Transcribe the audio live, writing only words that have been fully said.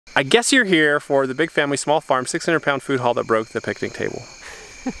I guess you're here for the Big Family Small Farm 600-pound food haul that broke the picnic table.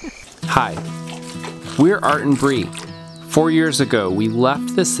 Hi, we're Art and Bree. 4 years ago, we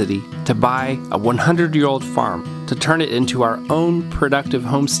left the city to buy a 100-year-old farm to turn it into our own productive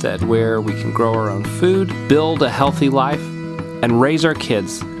homestead where we can grow our own food, build a healthy life, and raise our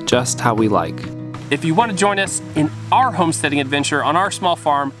kids just how we like. If you want to join us in our homesteading adventure on our small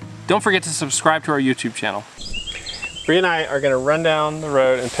farm, don't forget to subscribe to our YouTube channel. Bree and I are going to run down the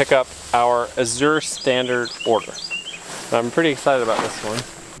road and pick up our Azure Standard order. I'm pretty excited about this one.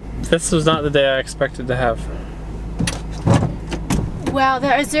 This was not the day I expected to have. Well, the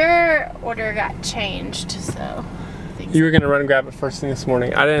Azure order got changed, so... You were going to run and grab it first thing this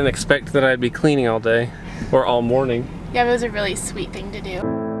morning. I didn't expect that I'd be cleaning all day, or all morning. Yeah, but it was a really sweet thing to do.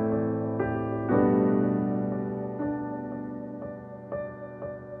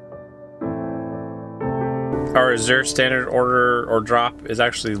 Our Azure Standard order or drop is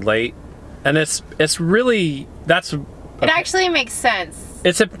actually late, and it's really it actually makes sense.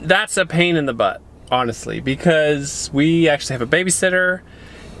 That's a pain in the butt, honestly, because we actually have a babysitter,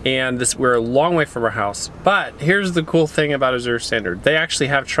 and we're a long way from our house. But here's the cool thing about Azure Standard: they actually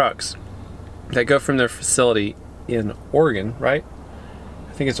have trucks that go from their facility in Oregon, right?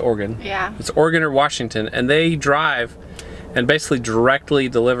 I think it's Oregon. Yeah. It's Oregon or Washington, and they drive and basically directly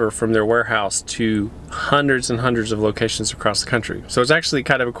deliver from their warehouse to hundreds and hundreds of locations across the country. So it's actually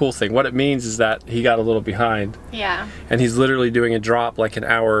kind of a cool thing. What it means is that he got a little behind. Yeah. And he's literally doing a drop like an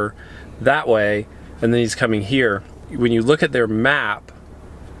hour that way, and then he's coming here. When you look at their map,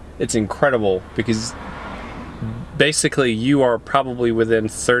 it's incredible because basically you are probably within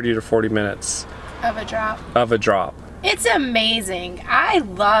 30 to 40 minutes of a drop. It's amazing. I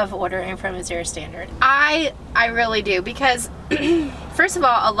love ordering from Azure Standard. I really do, because first of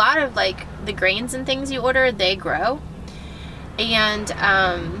all, a lot of like the grains and things you order, they grow, and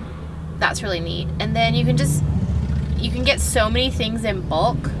that's really neat. And then you can get so many things in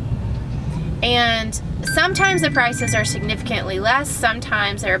bulk, and sometimes the prices are significantly less,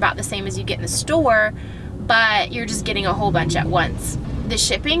 sometimes they're about the same as you get in the store, but you're just getting a whole bunch at once. The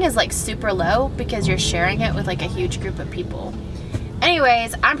shipping is like super low because you're sharing it with like a huge group of people.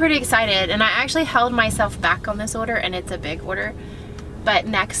 Anyways, I'm pretty excited, and I actually held myself back on this order, and it's a big order, but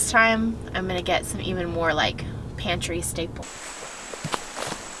next time I'm gonna get some even more like pantry staples.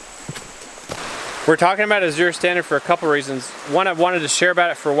 We're talking about Azure Standard for a couple reasons. One, I've wanted to share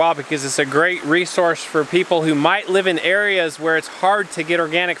about it for a while because it's a great resource for people who might live in areas where it's hard to get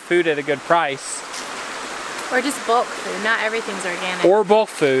organic food at a good price. Or just bulk food. Not everything's organic. Or bulk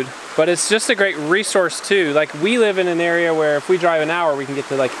food, but it's just a great resource too. Like, we live in an area where if we drive an hour, we can get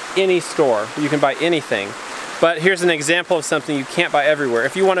to like any store. You can buy anything. But here's an example of something you can't buy everywhere.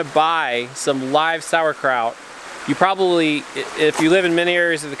 If you want to buy some live sauerkraut, you probably, if you live in many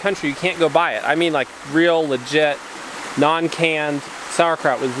areas of the country, you can't go buy it. I mean like real, legit, non-canned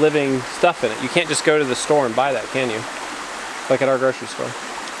sauerkraut with living stuff in it. You can't just go to the store and buy that, can you? Like at our grocery store.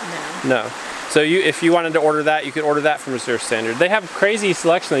 No. So if you wanted to order that, you could order that from Azure Standard. They have crazy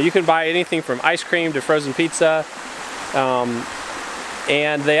selection though. You can buy anything from ice cream to frozen pizza.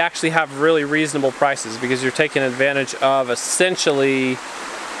 And they actually have really reasonable prices because you're taking advantage of essentially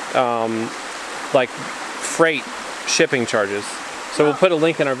like freight shipping charges. So we'll put a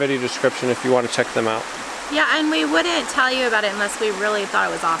link in our video description if you want to check them out. Yeah, and we wouldn't tell you about it unless we really thought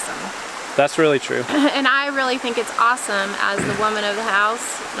it was awesome. That's really true. And I really think it's awesome as the woman of the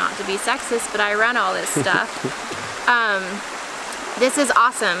house, not to be sexist, but I run all this stuff. This is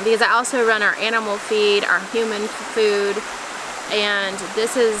awesome because I also run our animal feed, our human food, and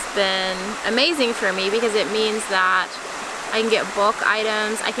this has been amazing for me because it means that I can get bulk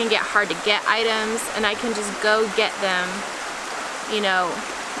items, I can get hard to get items, and I can just go get them, you know,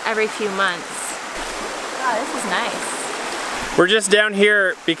 every few months. Wow, this is nice. We're just down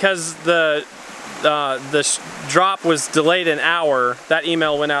here because the drop was delayed an hour. That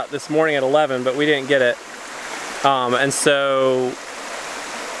email went out this morning at 11, but we didn't get it. And so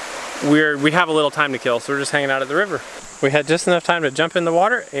we have a little time to kill, so we're just hanging out at the river. We had just enough time to jump in the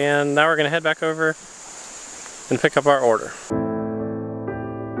water, and now we're gonna head back over and pick up our order.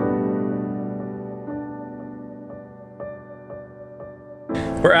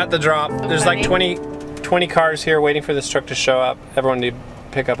 We're at the drop. There's like 20 cars here waiting for this truck to show up. Everyone to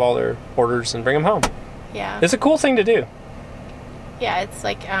pick up all their orders and bring them home. Yeah. It's a cool thing to do. Yeah, it's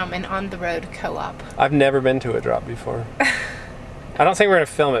like an on-the-road co-op. I've never been to a drop before. I don't think we're going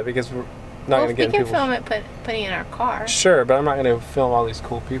to film it because we're not going to get people. We can film it putting it in our car. Sure, but I'm not going to film all these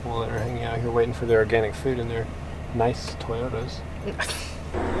cool people that are hanging out here waiting for their organic food in their nice Toyotas.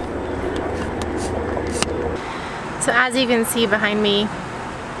 So as you can see behind me,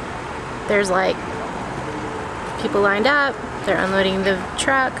 There's like people lined up, they're unloading the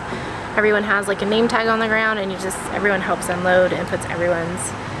truck. Everyone has like a name tag on the ground, and everyone helps unload and puts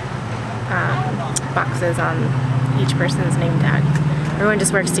everyone's boxes on each person's name tag. Everyone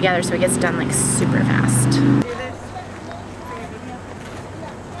just works together, so it gets done like super fast.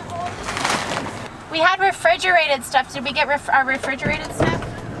 We had refrigerated stuff. Did we get our refrigerated stuff?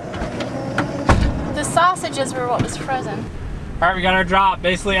 The sausages were what was frozen. All right, we got our drop.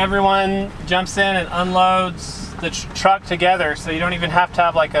 Basically, everyone jumps in and unloads the truck together, so you don't even have to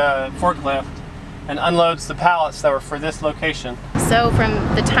have like a forklift, and unloads the pallets that were for this location. So from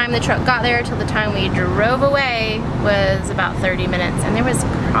the time the truck got there till the time we drove away was about 30 minutes, and there was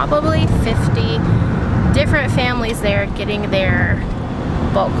probably 50 different families there getting their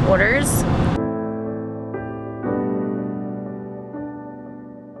bulk orders.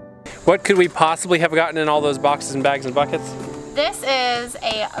 What could we possibly have gotten in all those boxes and bags and buckets? This is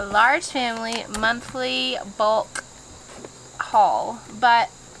a large family monthly bulk haul, but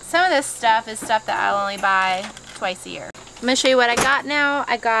some of this stuff is stuff that I'll only buy twice a year. I'm going to show you what I got now.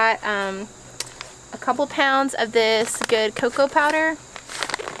 I got a couple pounds of this good cocoa powder,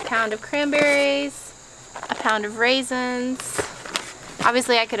 a pound of cranberries, a pound of raisins.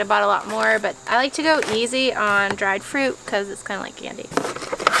 Obviously I could have bought a lot more, but I like to go easy on dried fruit because it's kind of like candy.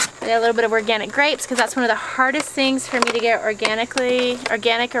 I got a little bit of organic grapes because that's one of the hardest things for me to get organic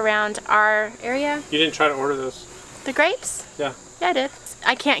around our area. You didn't try to order those? The grapes? Yeah. Yeah, I did.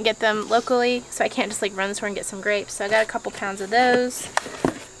 I can't get them locally, so I can't just like run the store and get some grapes. So I got a couple pounds of those.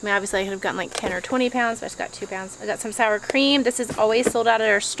 I mean, obviously I could have gotten like 10 or 20 pounds, but I just got 2 pounds. I got some sour cream. This is always sold out at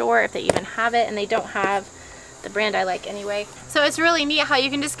our store if they even have it, and they don't have the brand I like anyway. So it's really neat how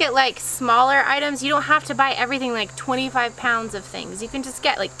you can just get like smaller items. You don't have to buy everything like 25 pounds of things. You can just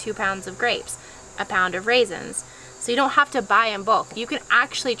get like 2 pounds of grapes, a pound of raisins. So you don't have to buy in bulk. You can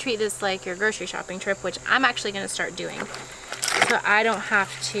actually treat this like your grocery shopping trip, which I'm actually going to start doing. So I don't have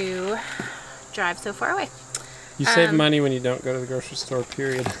to drive so far away. You save money when you don't go to the grocery store,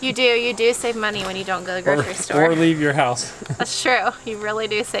 period. You do save money when you don't go to the grocery store. Or leave your house. That's true. You really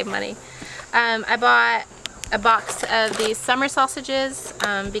do save money. I bought a box of these summer sausages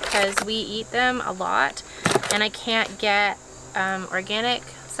because we eat them a lot, and I can't get organic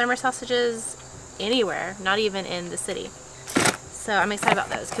summer sausages anywhere, not even in the city. So I'm excited about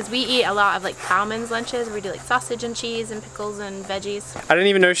those because we eat a lot of like Plowman's lunches where we do like sausage and cheese and pickles and veggies. I didn't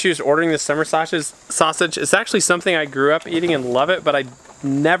even know she was ordering this summer sausage. It's actually something I grew up eating and love it, but I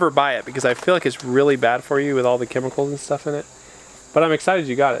never buy it because I feel like it's really bad for you with all the chemicals and stuff in it. But I'm excited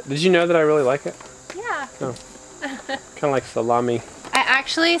you got it. Did you know that I really like it? Yeah. Oh. Kind of like salami. I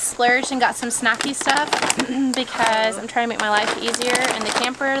actually splurged and got some snacky stuff because I'm trying to make my life easier in the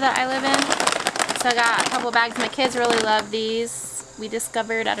camper that I live in. So I got a couple bags. My kids really love these. We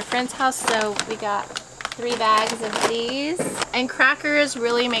discovered at a friend's house, so we got 3 bags of these. And crackers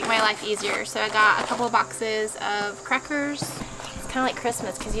really make my life easier. So I got a couple of boxes of crackers. It's kind of like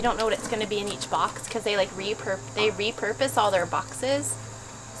Christmas because you don't know what it's going to be in each box because they like repurpose all their boxes.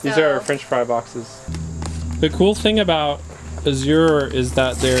 So these are French fry boxes. The cool thing about Azure is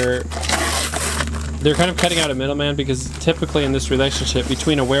that they're kind of cutting out a middleman, because typically in this relationship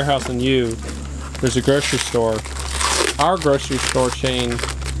between a warehouse and you, there's a grocery store. Our grocery store chain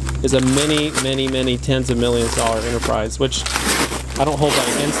is a many tens of millions dollar enterprise, which I don't hold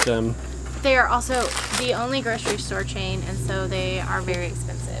that against them. They are also the only grocery store chain, and so they are very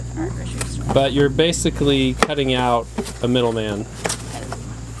expensive, our grocery store. But you're basically cutting out a middleman,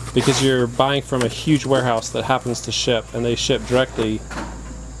 because you're buying from a huge warehouse that happens to ship, and they ship directly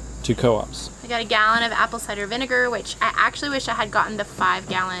to co-ops. I got a gallon of apple cider vinegar, which I actually wish I had gotten the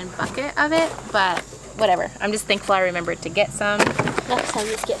 5-gallon bucket of it, but whatever. I'm just thankful I remembered to get some. Next time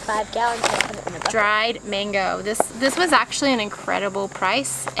you just get 5 gallons and put it in a bucket. Dried mango. This was actually an incredible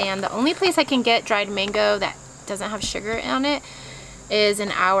price, and the only place I can get dried mango that doesn't have sugar on it is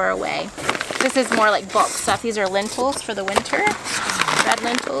an hour away. This is more like bulk stuff. These are lentils for the winter. Red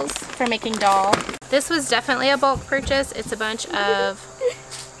lentils for making dal. This was definitely a bulk purchase. It's a bunch of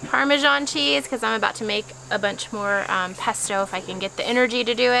Parmesan cheese because I'm about to make a bunch more pesto if I can get the energy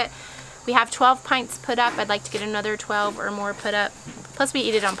to do it. We have 12 pints put up. I'd like to get another 12 or more put up. Plus we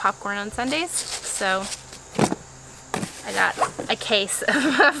eat it on popcorn on Sundays. So I got a case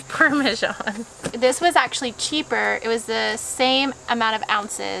of Parmesan. This was actually cheaper. It was the same amount of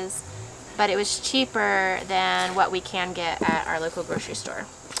ounces, but it was cheaper than what we can get at our local grocery store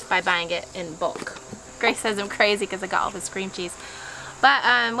by buying it in bulk. Grace says I'm crazy because I got all this cream cheese. But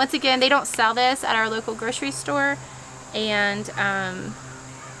once again, they don't sell this at our local grocery store, and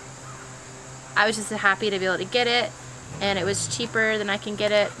I was just happy to be able to get it, and it was cheaper than I can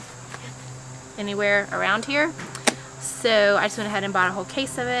get it anywhere around here. So I just went ahead and bought a whole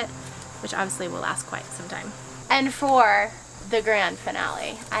case of it, which obviously will last quite some time. And for the grand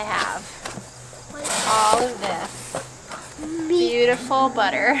finale, I have all of this beautiful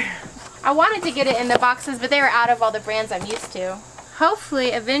butter. I wanted to get it in the boxes, but they were out of all the brands I'm used to. Hopefully,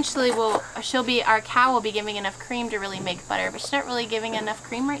 eventually, our cow will be giving enough cream to really make butter, but she's not really giving enough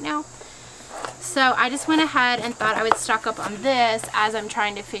cream right now. So I just went ahead and thought I would stock up on this as I'm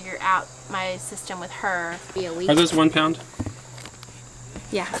trying to figure out my system with her. Are those 1 pound?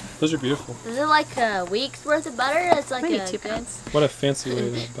 Yeah. Those are beautiful. Is it like a week's worth of butter? It's like maybe 2 pounds. What a fancy way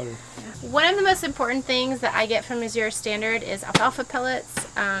to have butter. Yeah. One of the most important things that I get from Azure Standard is alfalfa pellets.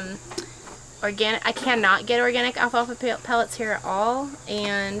 Organic. I cannot get organic alfalfa pellets here at all,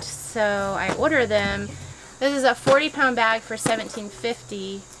 and so I order them. This is a 40-pound bag for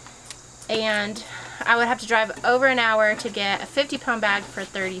 $17.50, and I would have to drive over an hour to get a 50-pound bag for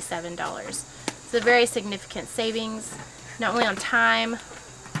 $37. It's a very significant savings, not only on time,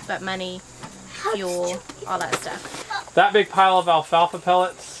 but money, fuel, all that stuff. That big pile of alfalfa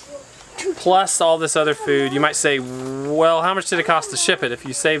pellets, plus all this other food, you might say, well, how much did it cost to ship it if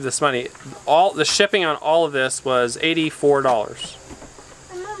you save this money? All the shipping on all of this was $84.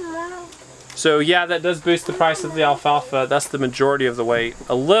 So yeah, that does boost the price of the alfalfa. That's the majority of the weight,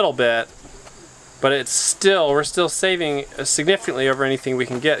 a little bit, but it's still, we're still saving significantly over anything we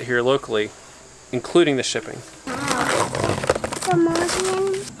can get here locally, including the shipping.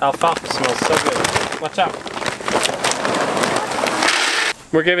 Alfalfa smells so good. Watch out.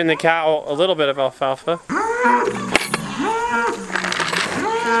 We're giving the cow a little bit of alfalfa.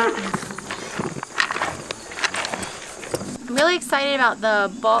 I'm really excited about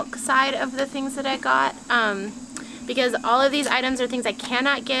the bulk side of the things that I got, because all of these items are things I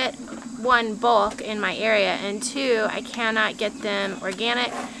cannot get, 1, bulk in my area, and 2, I cannot get them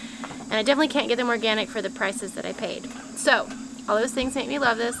organic, and I definitely can't get them organic for the prices that I paid. So all those things make me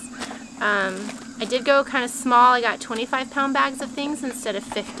love this. I did go kind of small. I got 25-pound bags of things instead of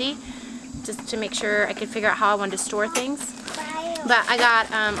 50, just to make sure I could figure out how I wanted to store things. But I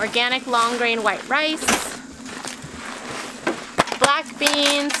got organic long grain white rice, black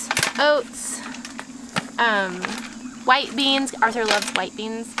beans, oats, white beans. Arthur loves white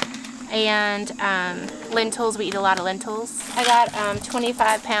beans. And lentils. We eat a lot of lentils. I got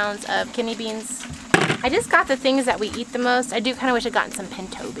 25 pounds of kidney beans. I just got the things that we eat the most. I do kind of wish I'd gotten some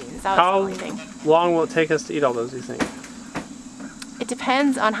pinto beans. That was the only thing. How long will it take us to eat all those, you think? It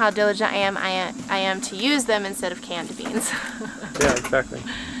depends on how diligent I am to use them instead of canned beans. Yeah, exactly.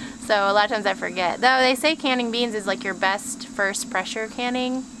 So a lot of times I forget. Though they say canning beans is like your best first pressure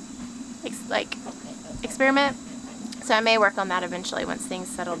canning experiment. So I may work on that eventually once things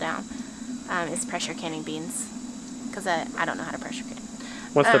settle down. Is pressure canning beans, because I don't know how to pressure can.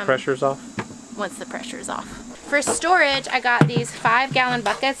 Once the pressure's off? Once the pressure is off. For storage, I got these 5-gallon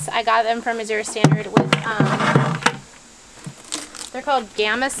buckets. I got them from Azure Standard with, they're called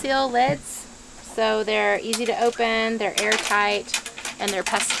Gamma Seal lids. So they're easy to open, they're airtight, and they're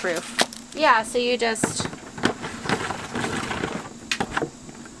pest proof. Yeah, so you just,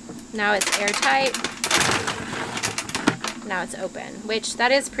 now it's airtight, now it's open, which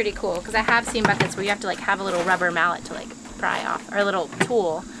that is pretty cool, because I have seen buckets where you have to like have a little rubber mallet to like pry off, or a little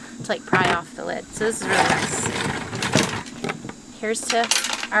tool to like pry off the lid. So this is really nice. Here's to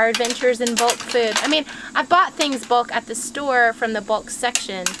our adventures in bulk food. I mean, I've bought things bulk at the store from the bulk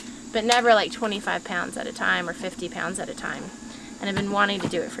section, but never like 25 pounds at a time or 50 pounds at a time. And I've been wanting to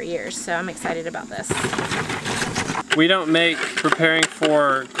do it for years, so I'm excited about this. We don't make preparing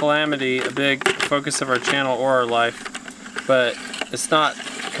for calamity a big focus of our channel or our life, but it's not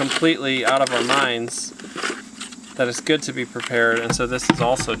completely out of our minds that it's good to be prepared, and so this is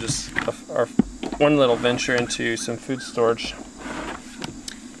also just our one little venture into some food storage.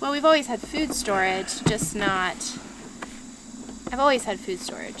 Well, we've always had food storage, just not... I've always had food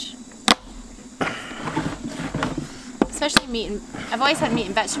storage. Especially meat and... I've always had meat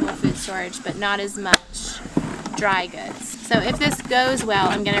and vegetable food storage, but not as much dry goods. So if this goes well,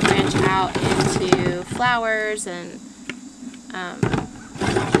 I'm going to branch out into flours and...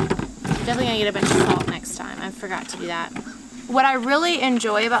 definitely going to get a bunch of salt next time. I forgot to do that. What I really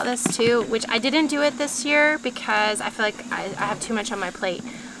enjoy about this too, which I didn't do it this year because I feel like I have too much on my plate,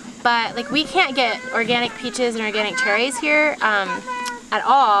 but like we can't get organic peaches and organic cherries here at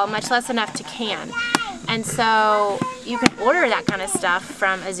all, much less enough to can. And so you can order that kind of stuff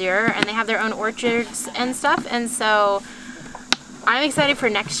from Azure, and they have their own orchards and stuff, and so I'm excited for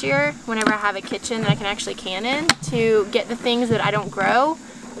next year, whenever I have a kitchen that I can actually can in, to get the things that I don't grow,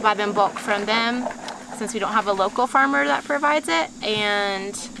 buy them bulk from them, since we don't have a local farmer that provides it,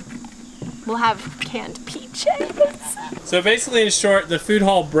 and We'll have canned peaches. So basically, in short, the food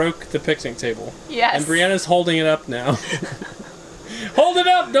hall broke the picnic table. Yes. And Brianna's holding it up now. Hold it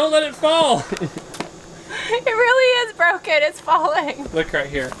up! Don't let it fall! It really is broken. It's falling. Look right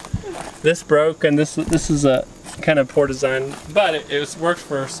here. This broke, and this is a kind of poor design, but it was worked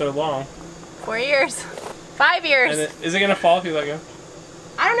for so long. 4 years. 5 years. And is it gonna fall if you let go?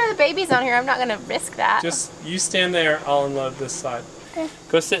 I don't know, the baby's on here. I'm not gonna risk that. Just you stand there. I'll unload this side. Okay.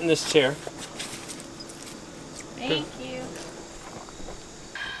 Go sit in this chair. Thank you.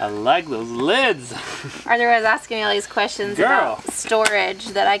 I like those lids. Arthur was asking me all these questions about storage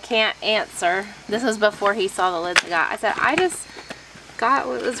that I can't answer. This was before he saw the lids I got. I said, I just got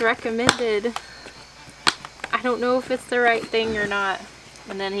what was recommended. I don't know if it's the right thing or not.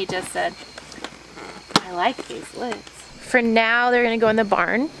 And then he just said, I like these lids. For now, they're gonna go in the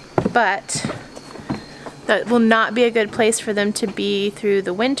barn, but that will not be a good place for them to be through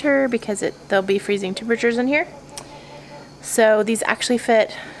the winter because there'll be freezing temperatures in here. So these actually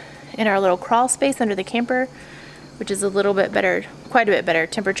fit in our little crawl space under the camper, which is a little bit better, quite a bit better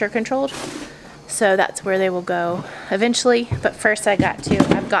temperature controlled. So that's where they will go eventually. But first I've got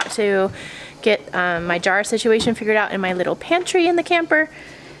to get my jar situation figured out in my little pantry in the camper.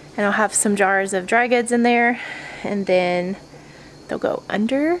 And I'll have some jars of dry goods in there, and then they'll go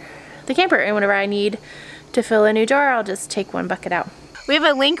under the camper. And whenever I need to fill a new jar, I'll just take one bucket out. We have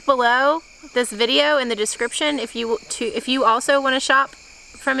a link below this video in the description if you also want to shop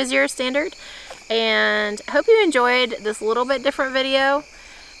from Azure Standard. And I hope you enjoyed this little bit different video,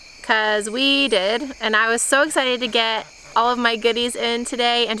 because we did, and I was so excited to get all of my goodies in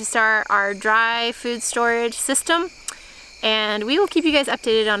today and to start our dry food storage system. And we will keep you guys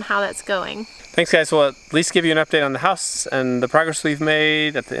updated on how that's going. Thanks, guys. We'll at least give you an update on the house and the progress we've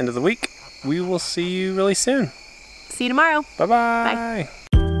made at the end of the week. We will see you really soon. See you tomorrow. Bye-bye. Bye.